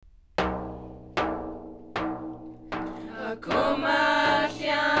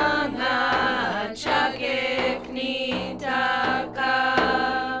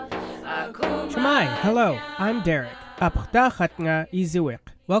Shemai, hello, I'm Derek. Apchtachat nga izuik.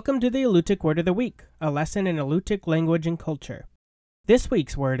 Welcome to the Alutiiq Word of the Week, a lesson in Alutiiq language and culture. This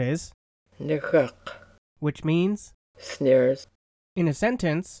week's word is Nikak, which means snares. in a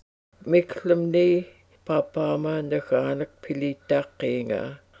sentence, Miklamni papama nakanak pilita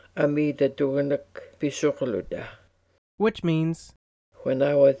kinga, amida duganak pisukluda. which means When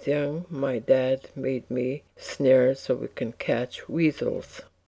I was young, my dad made me snares so we can catch weasels.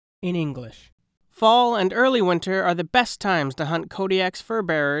 in English. Fall and early winter are the best times to hunt Kodiak's fur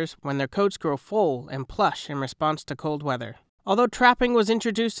bearers when their coats grow full and plush in response to cold weather. Although trapping was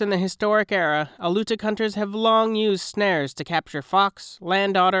introduced in the historic era, Alutiiq hunters have long used snares to capture fox,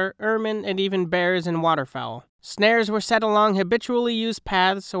 land otter, ermine, and even bears and waterfowl. Snares were set along habitually used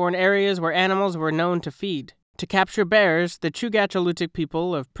paths or in areas where animals were known to feed. To capture bears, the Chugach Alutiiq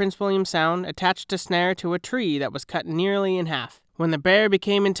people of Prince William Sound attached a snare to a tree that was cut nearly in half. When the bear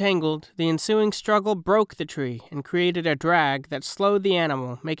became entangled, the ensuing struggle broke the tree and created a drag that slowed the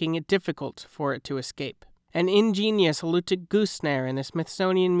animal, making it difficult for it to escape. An ingenious Alutiiq goose snare in the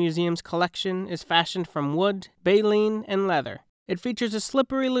Smithsonian Museum's collection is fashioned from wood, baleen, and leather. It features a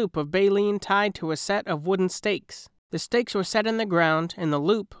slippery loop of baleen tied to a set of wooden stakes. The stakes were set in the ground, and the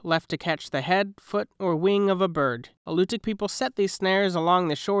loop left to catch the head, foot, or wing of a bird. Alutiiq people set these snares along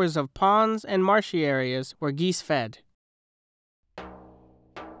the shores of ponds and marshy areas where geese fed.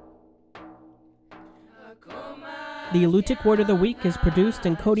 The Alutiiq Word of the Week is produced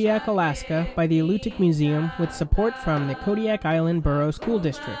in Kodiak, Alaska by the Alutiiq Museum with support from the Kodiak Island Borough School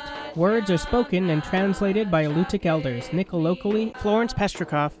District. Words are spoken and translated by Alutiiq elders Nick Alokli, Florence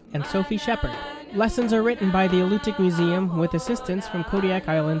Pestrikoff, and Sophie Shepard. Lessons are written by the Alutiiq Museum with assistance from Kodiak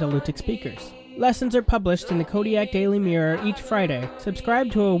Island Alutiiq speakers. Lessons are published in the Kodiak Daily Mirror each Friday. Subscribe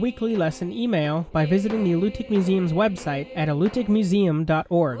to a weekly lesson email by visiting the Alutiiq Museum's website at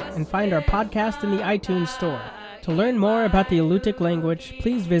alutiiqmuseum.org and find our podcast in the iTunes Store. To learn more about the Alutiiq language,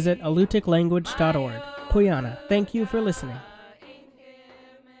 please visit alutiiqlanguage.org. Puyana, thank you for listening.